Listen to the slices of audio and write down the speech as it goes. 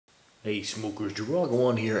Hey smokers,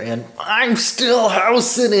 Dragon here, and I'm still house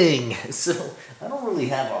sitting! So, I don't really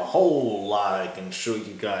have a whole lot I can show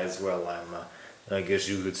you guys while I'm, I guess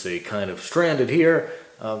you could say, kind of stranded here.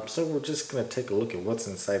 So we're just going to take a look at what's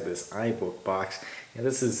inside this iBook box. And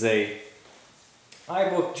this is a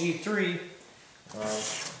iBook G3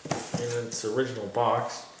 in its original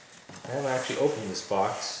box. I haven't actually opened this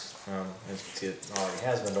box. As you can see, it already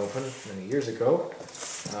has been opened many years ago.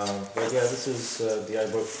 But yeah, this is the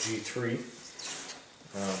iBook G3.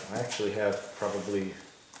 I actually have probably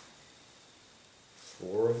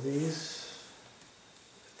 4 of these,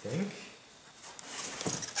 I think.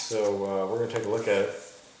 So we're going to take a look at it.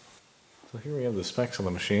 So here we have the specs of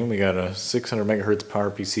the machine. We got a 600 megahertz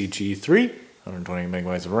PowerPC G3, 120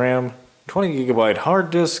 megabytes of RAM, 20 gigabyte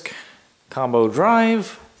hard disk, combo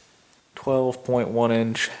drive, 12.1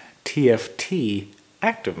 inch TFT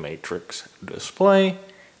active matrix display,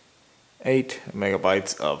 8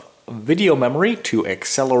 megabytes of video memory to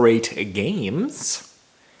accelerate games,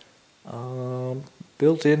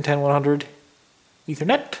 built-in 10100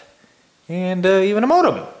 Ethernet, and even a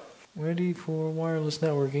modem. Ready for wireless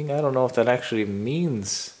networking. I don't know if that actually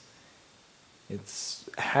means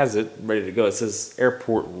has it ready to go. It says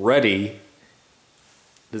airport ready.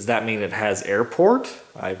 Does that mean it has airport?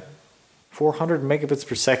 400 megabits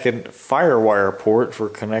per second FireWire port for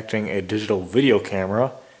connecting a digital video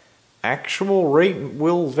camera. Actual rate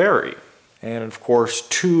will vary. And of course,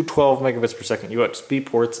 2 12 megabits per second USB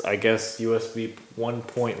ports. I guess USB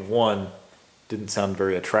 1.1 didn't sound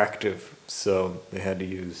very attractive, so they had to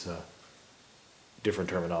use different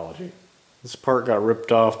terminology. This part got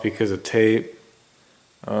ripped off because of tape,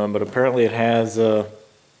 but apparently it has 5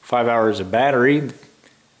 hours of battery,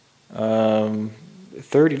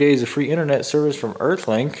 30 days of free internet service from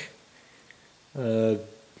Earthlink,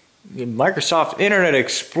 Microsoft Internet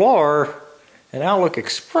Explorer, and Outlook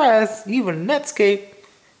Express, even Netscape.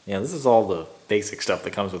 Yeah, this is all the basic stuff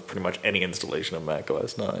that comes with pretty much any installation of Mac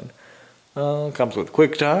OS 9. Comes with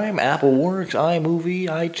QuickTime, Apple Works, iMovie,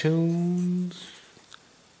 iTunes,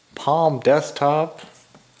 Palm Desktop,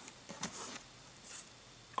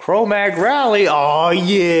 Chromag Rally. Oh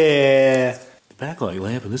yeah! The backlight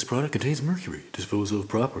lamp in this product contains mercury. Dispose of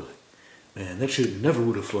properly. Man, that shit never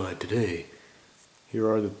would have flied today. Here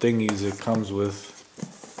are the thingies it comes with.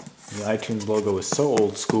 The iTunes logo is so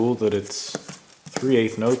old school that it's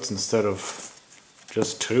 3/8 notes instead of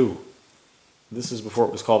just 2. This is before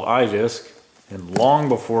it was called iDisk, and long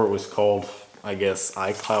before it was called, I guess,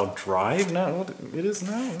 iCloud Drive. Now it is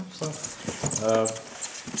now.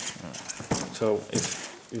 So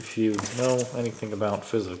if you know anything about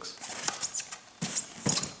physics,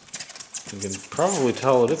 you can probably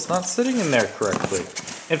tell that it's not sitting in there correctly.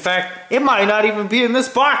 In fact, it might not even be in this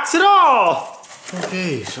box at all!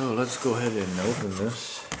 Okay, so let's go ahead and open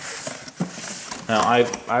this. Now,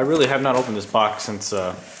 I really have not opened this box since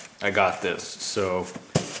I got this, so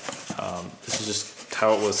this is just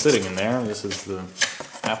how it was sitting in there. This is the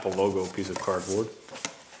Apple logo piece of cardboard.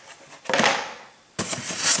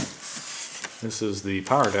 This is the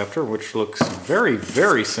power adapter, which looks very,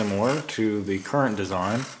 very similar to the current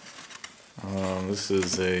design. This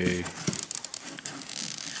is a,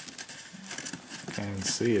 can't even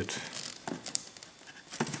see it.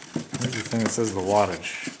 Here's the thing that says the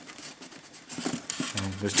wattage.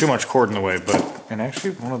 There's too much cord in the way, and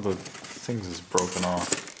actually one of the things is broken off.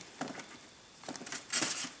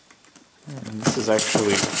 And this is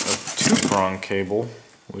actually a 2-prong cable,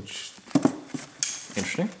 which,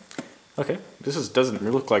 interesting. Okay, this doesn't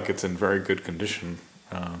look like it's in very good condition.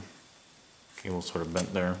 Cable's sort of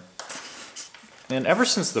bent there. And ever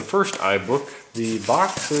since the first iBook, the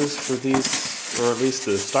boxes for these, or at least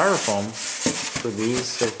the styrofoam for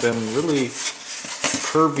these, have been really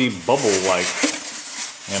curvy bubble-like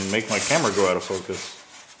and make my camera go out of focus.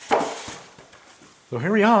 So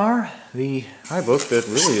here we are, the iBook that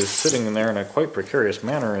really is sitting in there in a quite precarious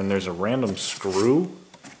manner, and there's a random screw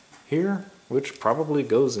here, which probably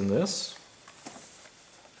goes in this.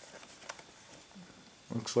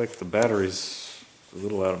 Looks like the battery's a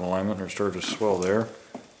little out of alignment or started to swell there.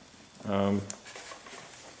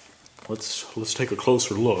 Let's take a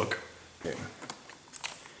closer look. Okay.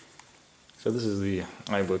 So this is the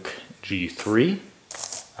iBook G3.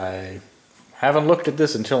 I haven't looked at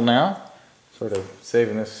this until now. Sort of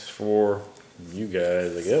saving this for you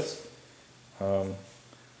guys, I guess.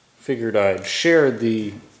 Figured I'd share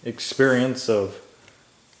the experience of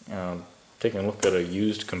taking a look at a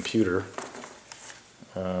used computer.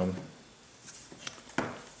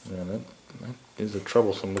 Yeah, that is a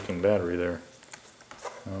troublesome looking battery there.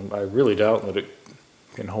 I really doubt that it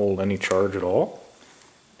can hold any charge at all.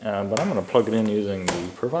 but I'm going to plug it in using the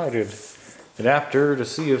provided adapter to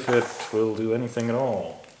see if it will do anything at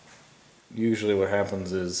all. Usually what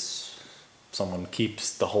happens is someone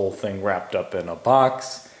keeps the whole thing wrapped up in a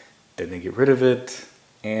box, then they get rid of it,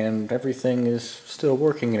 and everything is still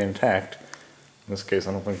working and intact. In this case,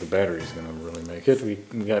 I don't think the battery is going to really make it. We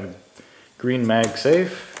got green mag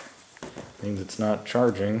safe, means it's not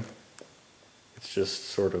charging. It's just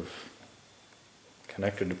sort of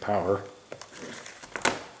connected to power.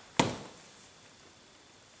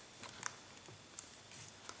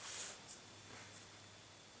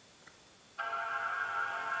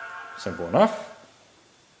 Simple enough.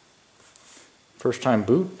 First time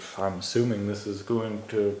boot, I'm assuming this is going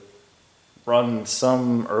to run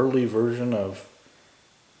some early version of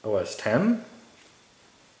OS X.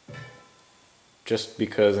 Just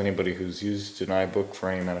because anybody who's used an iBook for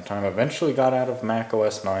any amount of time eventually got out of Mac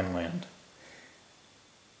OS 9 land.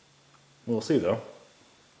 We'll see though.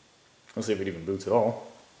 We'll see if it even boots at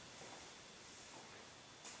all.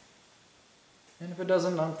 And if it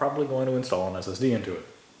doesn't, I'm probably going to install an SSD into it.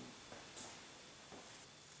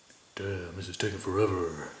 Damn, this is taking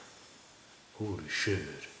forever. Holy shit.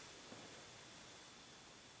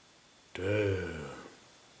 Damn.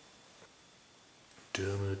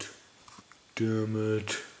 Damn it. Damn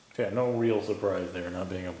it. Yeah, no real surprise there not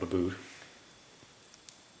being able to boot.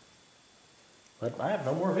 But I have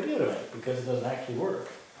no more video to make because it doesn't actually work.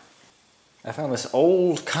 I found this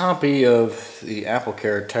old copy of the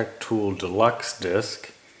AppleCare Tech Tool Deluxe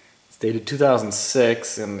disc. It's dated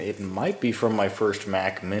 2006, and it might be from my first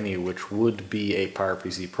Mac Mini, which would be a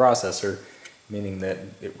PowerPC processor, meaning that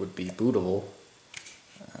it would be bootable.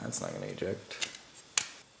 That's not going to eject.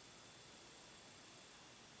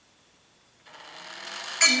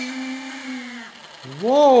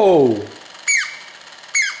 Whoa!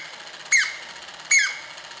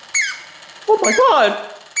 Oh my god!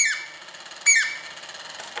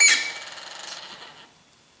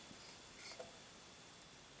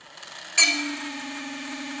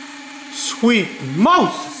 Sweet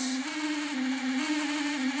Moses!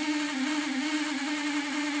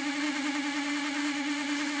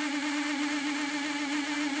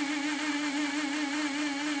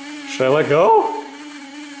 Should I let go?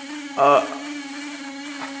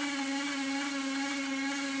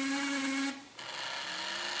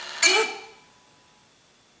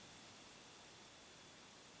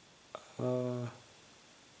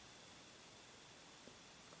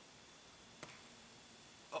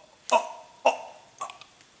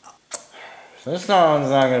 This one's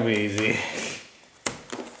not gonna be easy.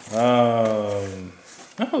 Oh,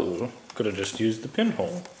 could have just used the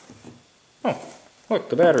pinhole. Oh, look,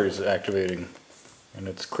 the battery's activating, and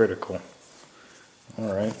it's critical.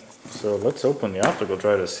 All right, so let's open the optical,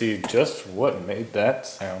 try to see just what made that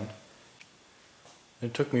sound.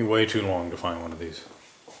 It took me way too long to find one of these.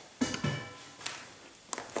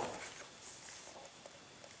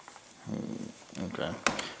 Okay,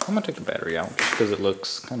 I'm gonna take the battery out just because it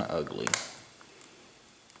looks kind of ugly.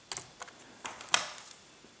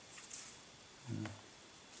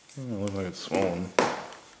 It looks like it's swollen.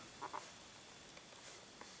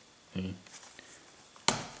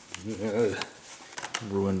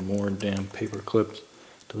 Ruined more damn paper clips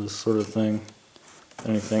to this sort of thing.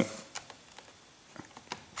 Anything.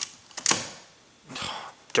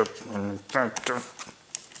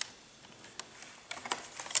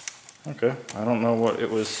 Okay, I don't know what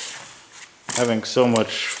it was having so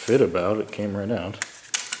much fit about. It came right out.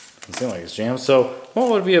 Doesn't seem like it's jammed. So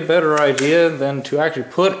what would be a better idea than to actually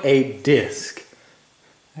put a disc,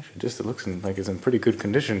 actually just it looks like it's in pretty good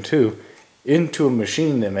condition too, into a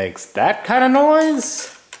machine that makes that kind of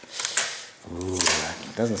noise? Ooh, that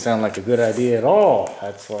doesn't sound like a good idea at all.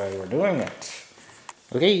 That's why we're doing it.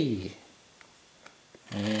 Okay.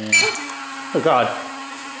 And, oh god.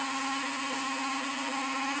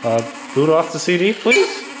 Boot off the CD,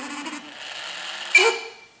 please?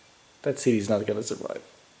 That CD's not gonna survive.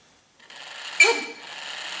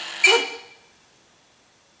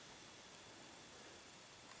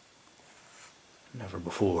 Never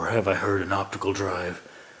before have I heard an optical drive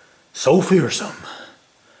so fearsome.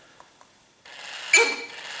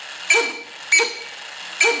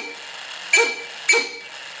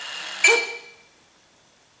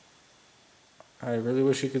 I really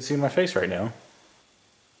wish you could see my face right now.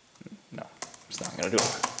 No, it's not gonna do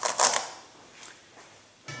it.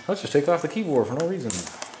 Let's just take off the keyboard for no reason.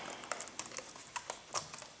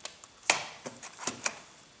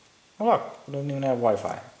 Oh look, it doesn't even have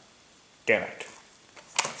Wi-Fi. Damn it.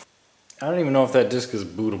 I don't even know if that disk is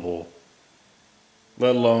bootable,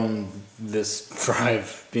 let alone this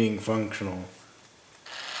drive being functional.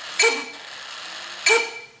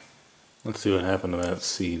 Let's see what happened to that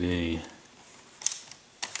CD.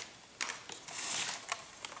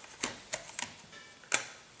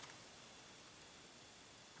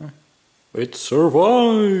 It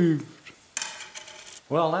survived!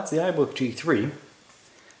 Well, that's the iBook G3.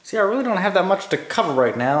 See, I really don't have that much to cover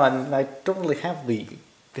right now, and I don't really have the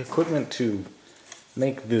equipment to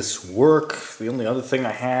make this work. The only other thing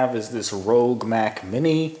I have is this Rogue Mac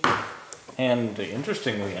Mini, and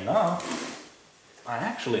interestingly enough, I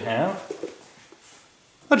actually have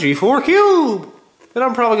a G4 Cube that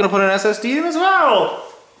I'm probably going to put an SSD in as well.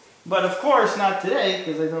 But of course not today,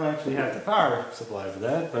 because I don't actually have the power supply for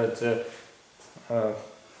that, but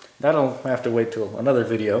that'll have to wait till another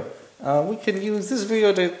video. We can use this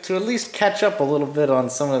video to at least catch up a little bit on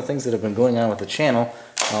some of the things that have been going on with the channel.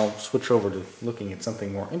 I'll switch over to looking at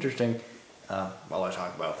something more interesting while I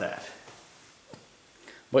talk about that.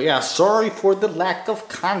 But yeah, sorry for the lack of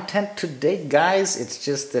content today, guys. It's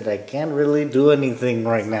just that I can't really do anything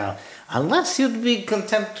right now. Unless you'd be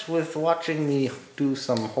content with watching me do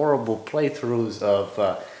some horrible playthroughs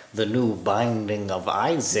of the new Binding of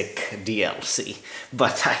Isaac DLC.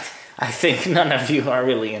 But I think none of you are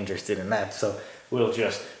really interested in that, so we'll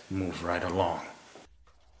just move right along.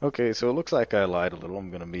 Okay, so it looks like I lied a little.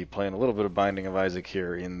 I'm going to be playing a little bit of Binding of Isaac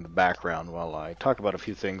here in the background while I talk about a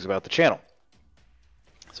few things about the channel.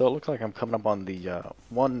 So it looks like I'm coming up on the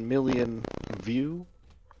 1 million view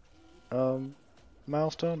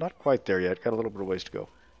milestone. Not quite there yet. Got a little bit of ways to go.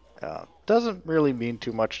 Doesn't really mean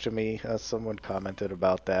too much to me. Someone commented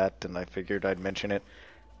about that, and I figured I'd mention it.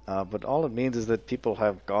 But all it means is that people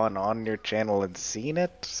have gone on your channel and seen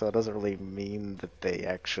it, so it doesn't really mean that they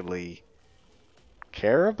actually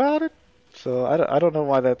care about it. So I don't know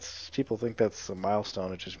why people think that's a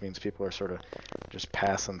milestone. It just means people are sort of just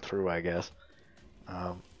passing through, I guess.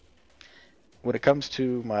 When it comes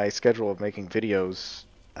to my schedule of making videos,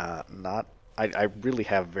 I really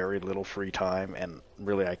have very little free time, and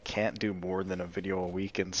really I can't do more than a video a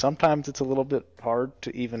week, and sometimes it's a little bit hard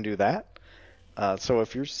to even do that. So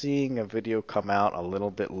if you're seeing a video come out a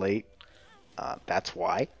little bit late, that's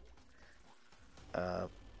why.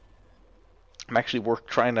 I'm actually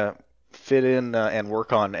trying to fit in and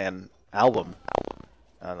work on an album.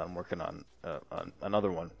 I'm working on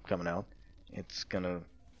another one coming out. It's going to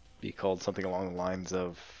be called something along the lines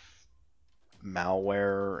of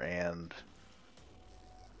malware and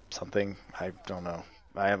something. I don't know.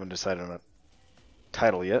 I haven't decided on a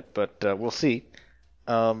title yet, but we'll see.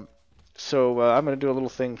 So I'm going to do a little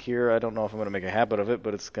thing here. I don't know if I'm going to make a habit of it,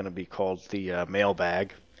 but it's going to be called the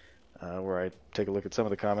Mailbag, where I take a look at some of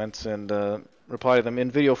the comments and reply to them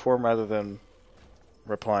in video form rather than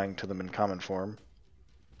replying to them in comment form,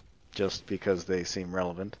 just because they seem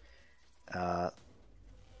relevant.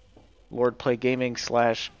 Lord Play Gaming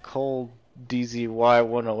 / Cold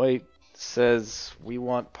DZY108 says we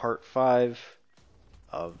want part 5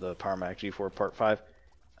 of the Power Mac G4 part 5.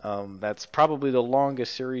 That's probably the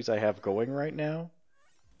longest series I have going right now.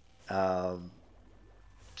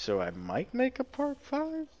 So I might make a part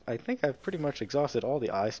 5. I think I've pretty much exhausted all the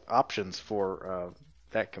options for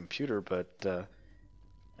that computer, but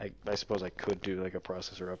I suppose I could do like a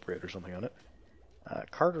processor upgrade or something on it.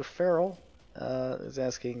 Carter Farrell is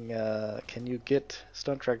asking, can you get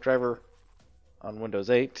Stunt Track Driver on Windows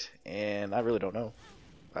 8? And I really don't know.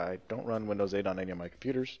 I don't run Windows 8 on any of my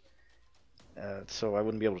computers, so I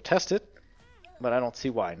wouldn't be able to test it, but I don't see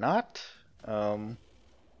why not.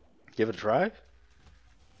 Give it a try.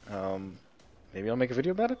 Maybe I'll make a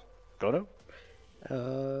video about it. Don't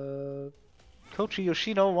know. Kochi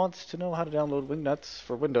Yoshino wants to know how to download Wingnuts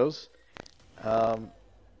for Windows.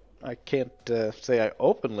 I can't say I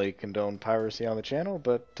openly condone piracy on the channel,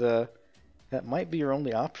 but that might be your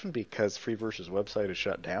only option because Freeverse's website is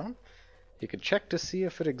shut down. You can check to see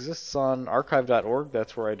if it exists on archive.org.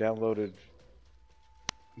 That's where I downloaded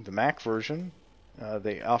the Mac version.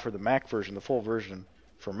 They offer the Mac version, the full version,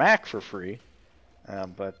 for Mac for free.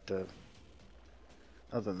 But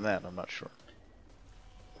other than that, I'm not sure.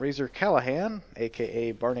 Razor Callahan,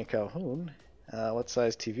 aka Barney Calhoun, what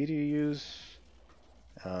size TV do you use?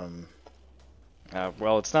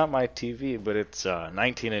 Well, it's not my TV, but it's a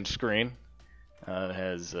 19-inch screen. It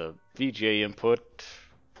has a VGA input,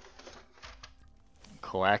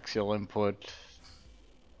 coaxial input,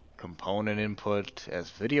 component input, as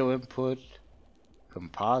video input,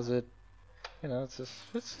 composite. You know,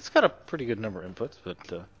 it's got a pretty good number of inputs, but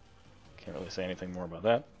can't really say anything more about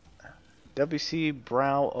that. WC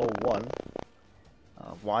Brow 01,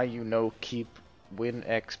 why you no keep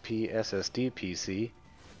WinXP SSD PC?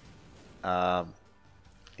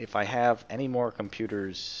 If I have any more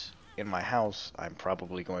computers in my house, I'm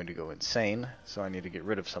probably going to go insane, so I need to get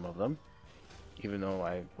rid of some of them. even though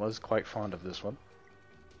I was quite fond of this one.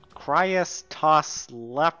 Cryastos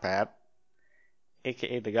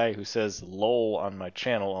aka the guy who says lol on my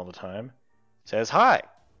channel all the time, says hi.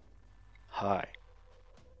 Hi.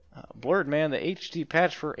 Blurred Man, the HD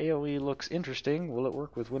patch for AoE looks interesting. Will it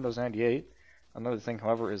work with Windows 98? Another thing,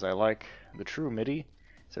 however, is I like the true MIDI.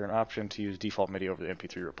 Is there an option to use default MIDI over the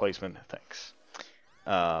MP3 replacement? Thanks.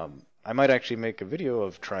 I might actually make a video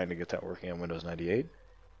of trying to get that working on Windows 98.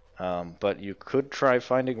 But you could try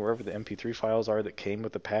finding wherever the MP3 files are that came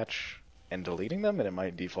with the patch and deleting them, and it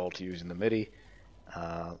might default to using the MIDI.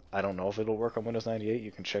 I don't know if it'll work on Windows 98.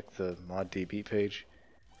 You can check the ModDB page.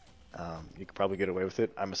 You could probably get away with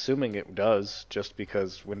it. I'm assuming it does, just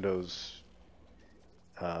because Windows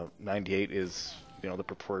 98 is, the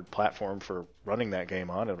preferred platform for running that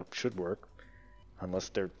game on. It should work, unless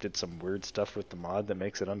they did some weird stuff with the mod that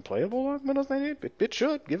makes it unplayable on Windows 98. It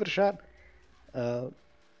should. Give it a shot.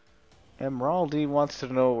 Emeraldi wants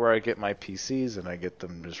to know where I get my PCs, and I get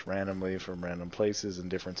them just randomly from random places in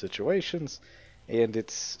different situations, and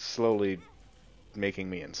it's slowly making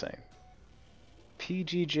me insane.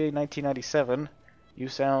 PGJ1997, you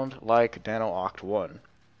sound like DanoOct1.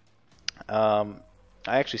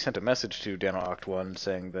 I actually sent a message to DanoOct1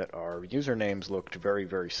 saying that our usernames looked very,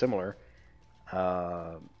 very similar.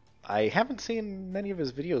 I haven't seen many of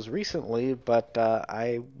his videos recently, but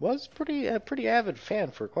I was a pretty avid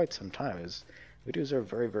fan for quite some time. His videos are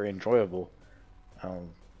very, very enjoyable.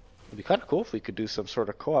 It'd be kind of cool if we could do some sort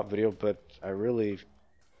of co-op video, but I really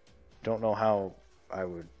don't know how I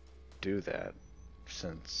would do that,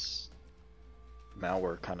 since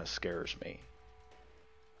malware kind of scares me.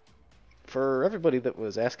 For everybody that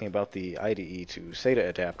was asking about the IDE to SATA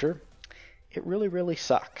adapter, it really, really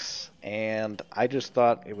sucks, and I just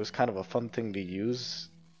thought it was kind of a fun thing to use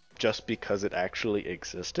just because it actually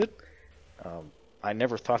existed. I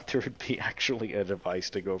never thought there would be actually a device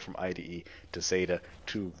to go from IDE to SATA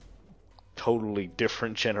to totally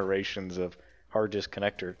different generations of hard disk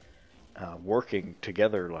connector. Working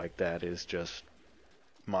together like that is just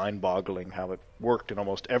mind-boggling how it worked in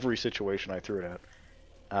almost every situation I threw it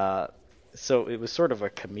at. So it was sort of a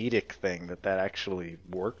comedic thing that actually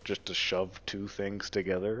worked, just to shove two things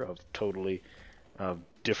together of totally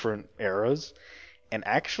different eras. And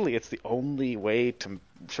actually it's the only way to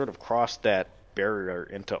sort of cross that barrier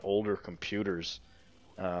into older computers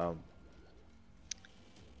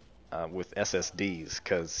with SSDs,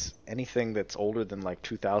 because anything that's older than like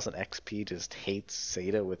 2000 XP just hates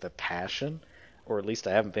SATA with a passion, or at least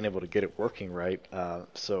I haven't been able to get it working right.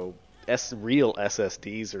 So real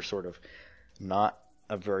SSDs are sort of not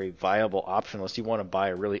a very viable option unless you want to buy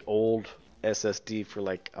a really old SSD for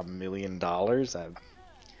like $1 million. I don't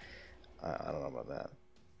know about that.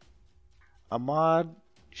 Ahmad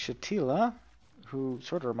Shatila, who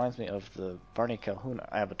sort of reminds me of the Barney Calhoun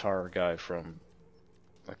avatar guy from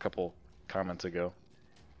a couple comments ago.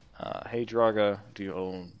 Hey Draga, do you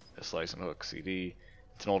own a Slice and Hook CD?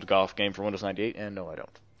 It's an old golf game for Windows 98, and no, I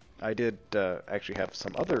don't. I did actually have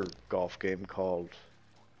some other golf game called,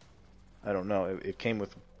 I don't know, it came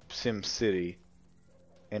with Sim City,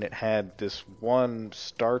 and it had this one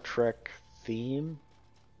Star Trek theme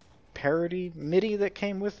parody MIDI that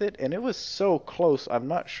came with it, and it was so close, I'm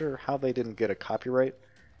not sure how they didn't get a copyright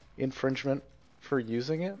infringement for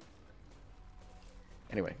using it.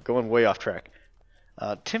 Anyway, going way off track.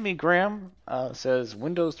 Timmy Graham says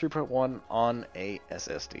Windows 3.1 on a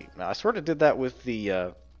SSD. Now, I sort of did that with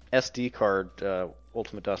the SD card,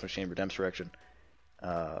 Ultimate DOS Machine Redemption.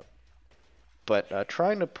 But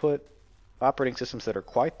trying to put operating systems that are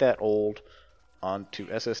quite that old onto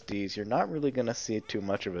SSDs, you're not really going to see too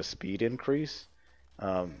much of a speed increase.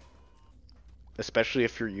 Especially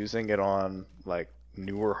if you're using it on like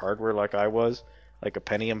newer hardware like I was, like a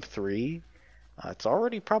Pentium 3. It's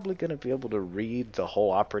already probably going to be able to read the whole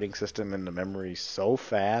operating system into memory so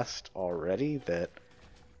fast already that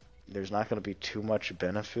there's not going to be too much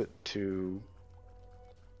benefit to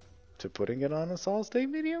putting it on a solid-state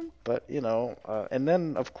medium. But, and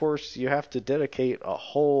then, of course, you have to dedicate a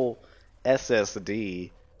whole SSD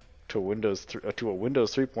to a Windows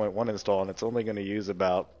 3.1 install, and it's only going to use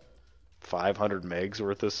about 500 megs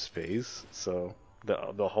worth of space, so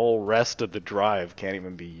the whole rest of the drive can't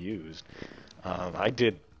even be used. I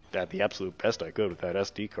did at the absolute best I could with that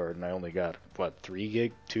SD card, and I only got,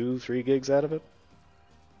 3 gigs out of it?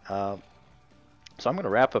 So I'm going to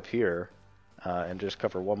wrap up here and just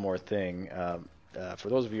cover one more thing. For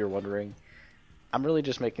those of you who are wondering, I'm really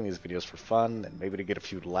just making these videos for fun and maybe to get a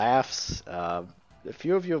few laughs. A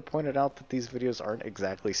few of you have pointed out that these videos aren't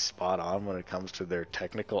exactly spot on when it comes to their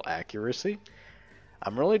technical accuracy.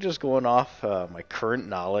 I'm really just going off my current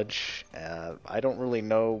knowledge. I don't really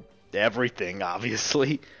know everything,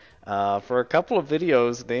 obviously. For a couple of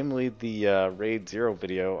videos, namely the Raid Zero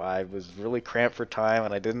video, I was really cramped for time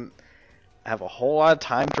and I didn't have a whole lot of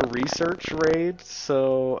time to research Raid,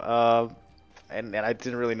 so and I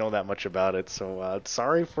didn't really know that much about it. So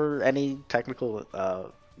sorry for any technical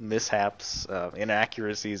mishaps,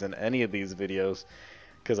 inaccuracies in any of these videos,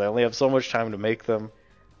 because I only have so much time to make them,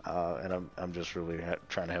 and I'm just really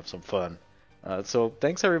trying to have some fun. So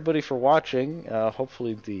thanks everybody for watching.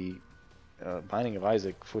 Hopefully the Binding of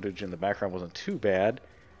Isaac footage in the background wasn't too bad.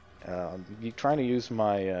 I'm trying to use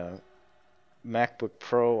my MacBook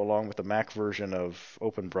Pro along with the Mac version of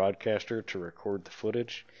Open Broadcaster to record the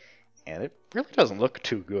footage, and it really doesn't look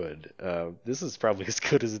too good. This is probably as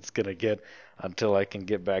good as it's gonna get until I can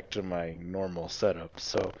get back to my normal setup.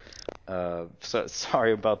 So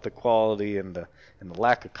sorry about the quality and the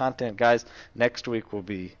lack of content, guys. Next week will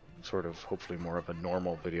be sort of hopefully more of a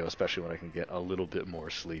normal video, especially when I can get a little bit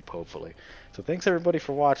more sleep, hopefully. So thanks everybody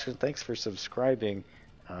for watching. Thanks for subscribing,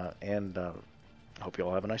 and I hope you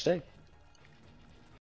all have a nice day.